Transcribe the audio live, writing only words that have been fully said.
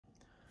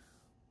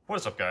What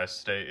is up,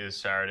 guys? Today is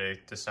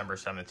Saturday, December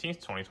 17th,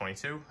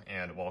 2022,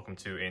 and welcome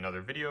to another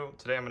video.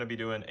 Today I'm going to be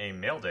doing a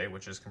mail day,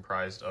 which is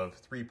comprised of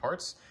 3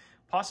 parts,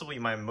 possibly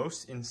my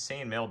most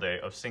insane mail day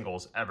of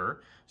singles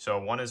ever.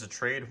 So one is a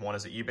trade, one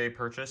is an eBay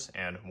purchase,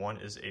 and one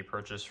is a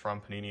purchase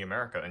from Panini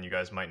America, and you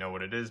guys might know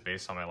what it is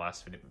based on my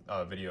last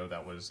video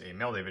that was a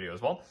mail day video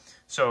as well.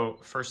 So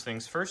first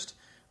things first,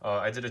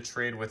 I did a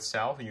trade with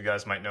Sal, who you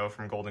guys might know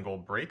from Golden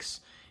Gold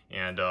Breaks,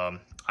 and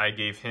I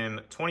gave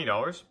him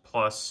 $20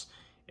 plus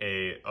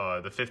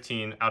the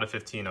 15 out of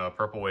 15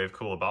 Purple Wave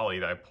Koulibaly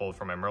that I pulled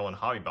from my Merlin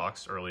hobby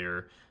box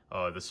earlier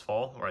this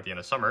fall, or at the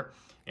end of summer.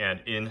 And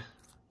in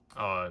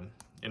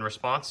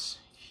response,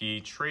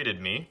 he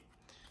traded me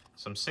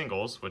some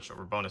singles, which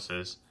were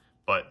bonuses,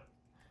 but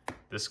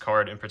this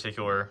card in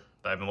particular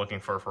that I've been looking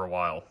for a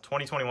while.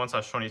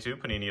 2021/22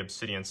 Panini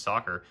Obsidian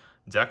Soccer.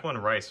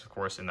 Declan Rice, of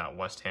course, in that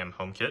West Ham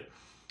home kit.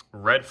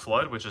 Red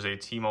Flood, which is a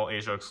Tmall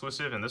Asia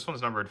exclusive, and this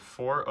one's numbered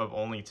 4 of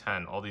only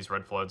 10. All these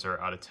Red Floods are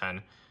out of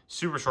 10.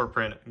 Super short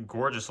print,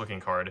 gorgeous looking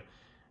card.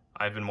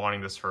 I've been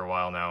wanting this for a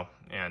while now,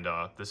 and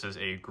this is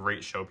a great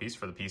showpiece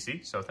for the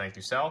PC. So thank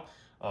you, Sal.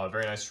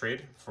 Very nice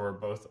trade for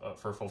both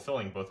for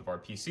fulfilling both of our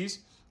PCs.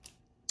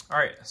 All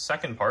right,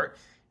 second part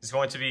is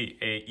going to be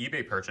a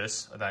eBay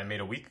purchase that I made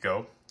a week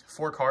ago.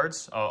 4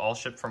 cards, all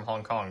shipped from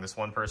Hong Kong. This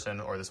one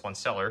person, or this one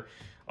seller,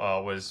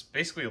 was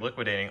basically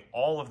liquidating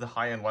all of the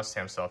high-end West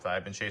Ham stuff that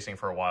I've been chasing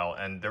for a while,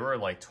 and there were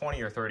like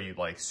 20 or 30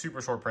 like super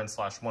short print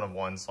 /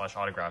 one-of-one /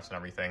 autographs and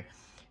everything.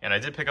 And I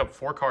did pick up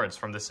 4 cards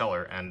from the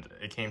seller, and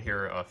it came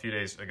here a few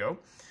days ago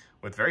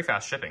with very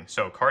fast shipping.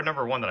 So card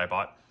number 1 that I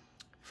bought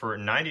for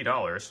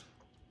 $90,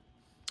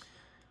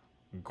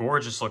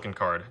 gorgeous looking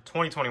card.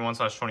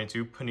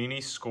 2021/22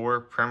 Panini Score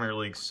Premier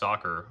League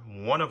Soccer.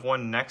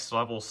 1-of-1 next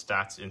level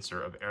stats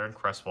insert of Aaron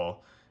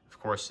Cresswell, of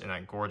course, in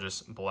that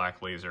gorgeous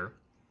black laser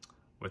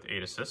with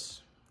 8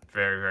 assists.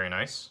 Very, very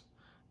nice.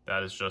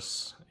 That is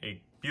just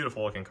a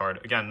beautiful looking card.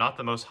 Again, not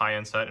the most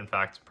high-end set. In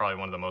fact, probably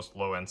one of the most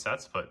low-end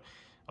sets, but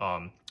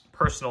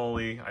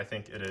personally, I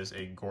think it is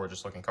a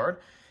gorgeous looking card.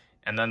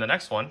 And then the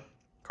next one,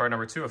 card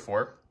number 2 of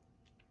 4,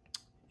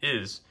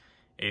 is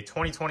a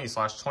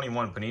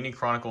 2020/21 Panini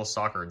Chronicles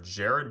Soccer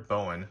Jared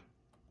Bowen.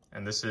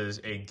 And this is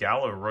a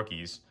Gala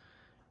Rookies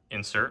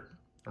insert,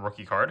 a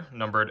rookie card,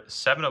 numbered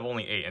 7 of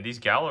only 8. And these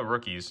Gala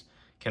Rookies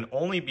can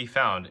only be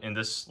found in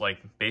this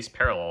like base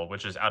parallel,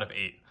 which is out of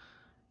 8.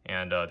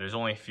 And there's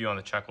only a few on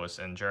the checklist,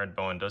 and Jared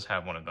Bowen does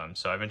have one of them.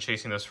 So I've been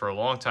chasing this for a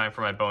long time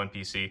for my Bowen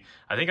PC.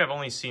 I think I've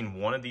only seen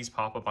one of these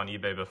pop up on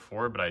eBay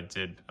before, but I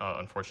did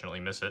unfortunately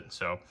miss it.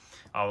 So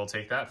I will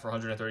take that for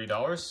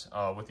 $130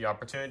 with the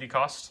opportunity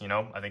cost. You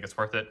know, I think it's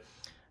worth it.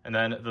 And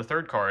then the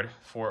third card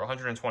for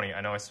 $120. I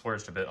know I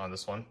splurged a bit on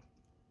this one,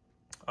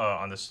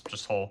 on this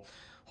just whole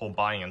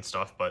buying and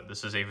stuff, but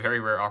this is a very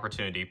rare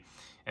opportunity.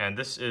 And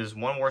this is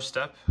one more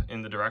step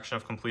in the direction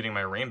of completing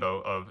my rainbow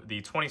of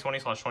the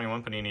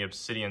 2020/21 Panini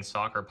Obsidian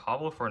Soccer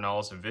Pablo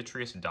Fornals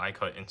Vitreous die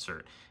cut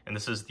insert. And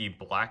this is the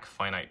black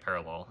finite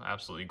parallel.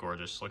 Absolutely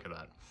gorgeous. Look at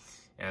that.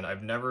 And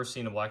I've never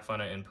seen a black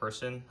finite in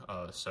person,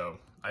 so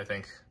I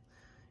think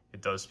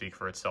it does speak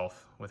for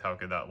itself with how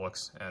good that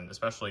looks. And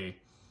especially,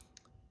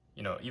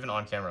 you know, even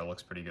on camera, it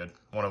looks pretty good.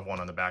 1-of-1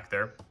 on the back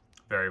there.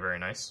 Very, very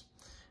nice.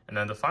 And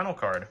then the final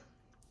card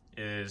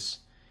is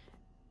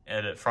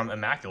from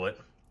Immaculate.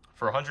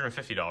 For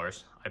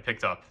 $150, I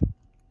picked up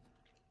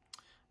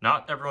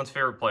not everyone's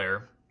favorite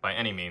player by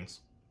any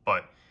means,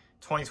 but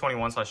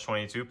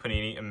 2021/22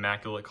 Panini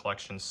Immaculate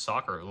Collection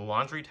Soccer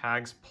Laundry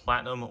Tags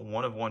Platinum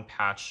 1-of-1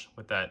 patch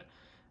with that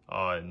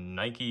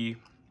Nike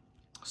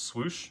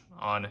swoosh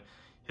on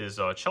his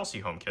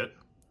Chelsea home kit.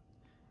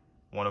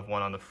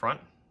 1-of-1 on the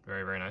front.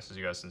 Very, very nice, as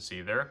you guys can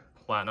see there.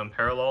 Platinum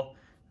parallel.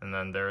 And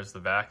then there's the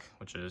back,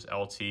 which is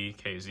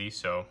LTKZ,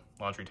 so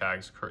laundry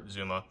tags, Kurt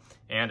Zuma,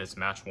 and it's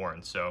match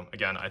worn. So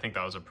again, I think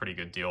that was a pretty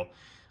good deal.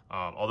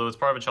 Although it's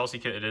part of a Chelsea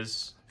kit, it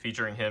is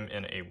featuring him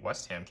in a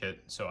West Ham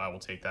kit, so I will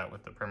take that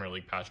with the Premier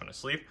League patch on his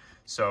sleeve.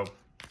 So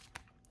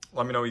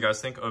let me know what you guys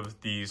think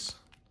of these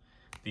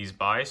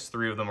buys.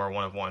 3 of them are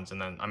 1-of-1s,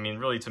 and then, I mean,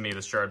 really to me,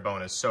 this Jared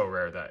Bowen is so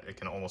rare that it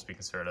can almost be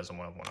considered as a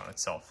 1-of-1 on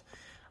itself.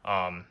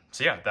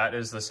 So yeah, that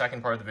is the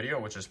second part of the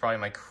video, which is probably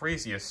my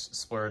craziest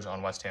splurge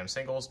on West Ham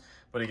singles.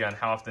 But again,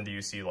 how often do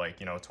you see like,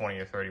 you know, 20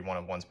 or 30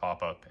 1-of-1s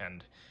pop up?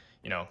 And,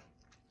 you know,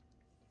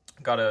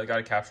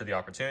 gotta capture the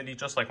opportunity,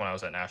 just like when I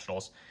was at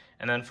Nationals.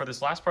 And then for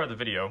this last part of the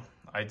video,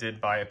 I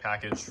did buy a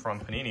package from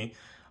Panini.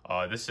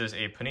 This is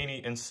a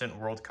Panini Instant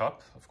World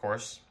Cup, of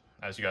course,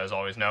 as you guys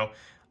always know,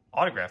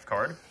 autograph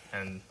card,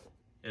 and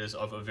it is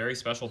of a very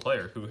special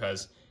player who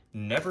has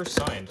never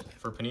signed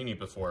for Panini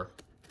before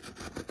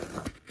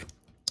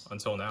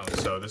until now.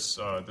 So this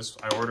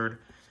I ordered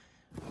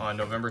on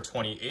November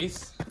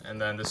 28th, and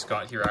then this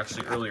got here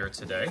actually earlier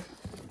today.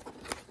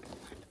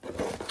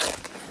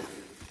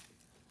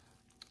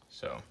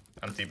 So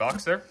empty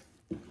box there.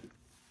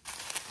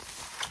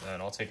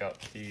 And I'll take out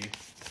the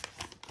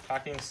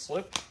packing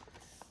slip,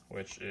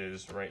 which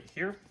is right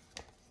here.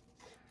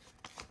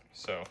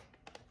 So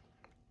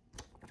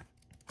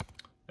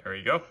there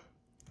you go.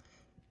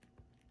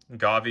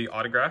 Gavi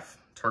autograph,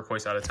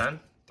 turquoise out of 10,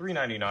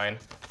 $3.99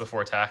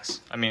 before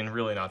tax. I mean,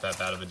 really not that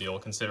bad of a deal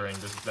considering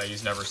that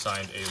he's never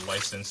signed a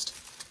licensed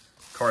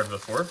card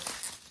before.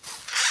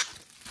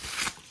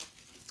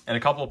 And a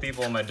couple of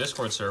people on my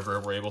Discord server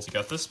were able to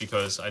get this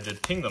because I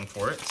did ping them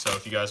for it. So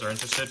if you guys are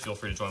interested, feel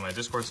free to join my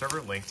Discord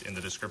server, linked in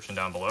the description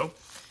down below.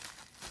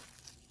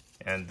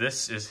 And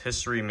this is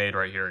history made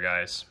right here,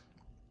 guys.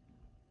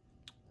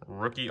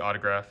 Rookie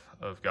autograph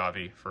of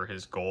Gavi for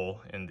his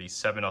goal in the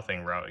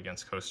 7-0 rout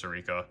against Costa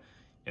Rica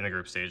in the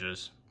group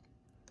stages.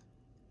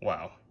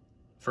 Wow.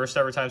 First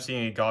ever time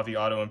seeing a Gavi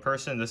auto in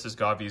person. This is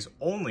Gavi's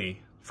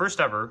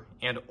first ever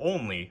and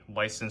only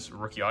licensed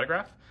rookie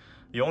autograph.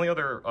 The only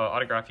other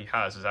autograph he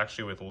has is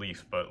actually with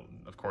Leaf, but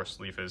of course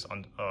Leaf is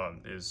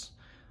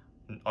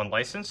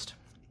unlicensed.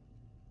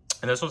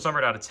 And this one's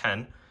numbered out of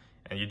 10,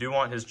 and you do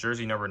want his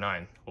jersey number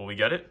 9. Will we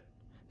get it?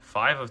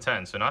 5 of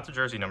 10, so not the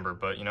jersey number,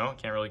 but you know,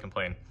 can't really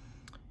complain.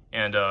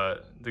 And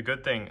the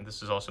good thing,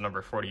 this is also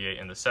number 48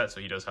 in the set,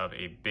 so he does have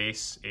a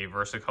base, a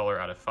Versicolor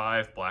out of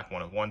 5, black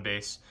 1 of 1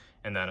 base,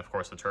 and then of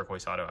course the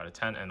turquoise auto out of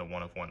 10 and the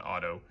 1 of 1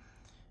 auto.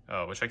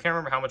 Which I can't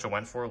remember how much it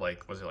went for,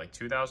 like, was it like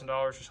 $2,000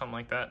 or something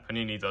like that?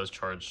 Panini does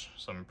charge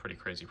some pretty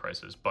crazy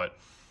prices, but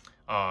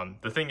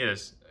the thing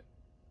is,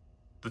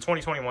 the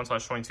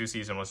 2021/22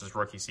 season was his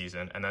rookie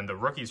season, and then the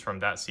rookies from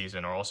that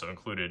season are also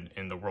included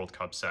in the World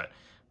Cup set.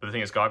 But the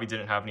thing is, Gavi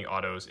didn't have any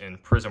autos in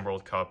Prism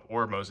World Cup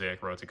or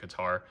Mosaic Road to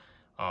Qatar,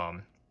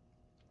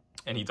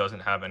 and he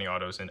doesn't have any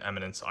autos in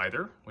Eminence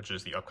either, which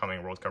is the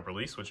upcoming World Cup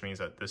release, which means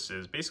that this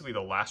is basically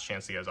the last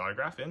chance he has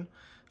autograph in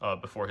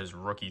before his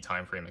rookie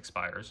time frame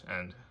expires,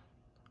 and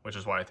which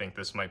is why I think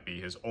this might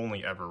be his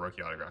only ever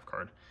rookie autograph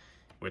card,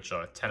 which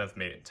 10 of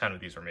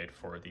these are made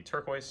for the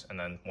turquoise and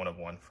then 1 of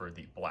 1 for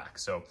the black.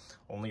 So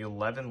only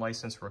 11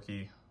 licensed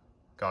rookie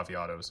Gavi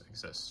autos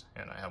exist,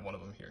 and I have one of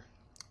them here.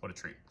 What a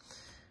treat.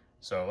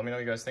 So let me know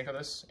what you guys think of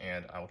this,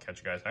 and I will catch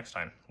you guys next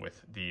time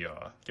with the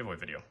giveaway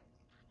video.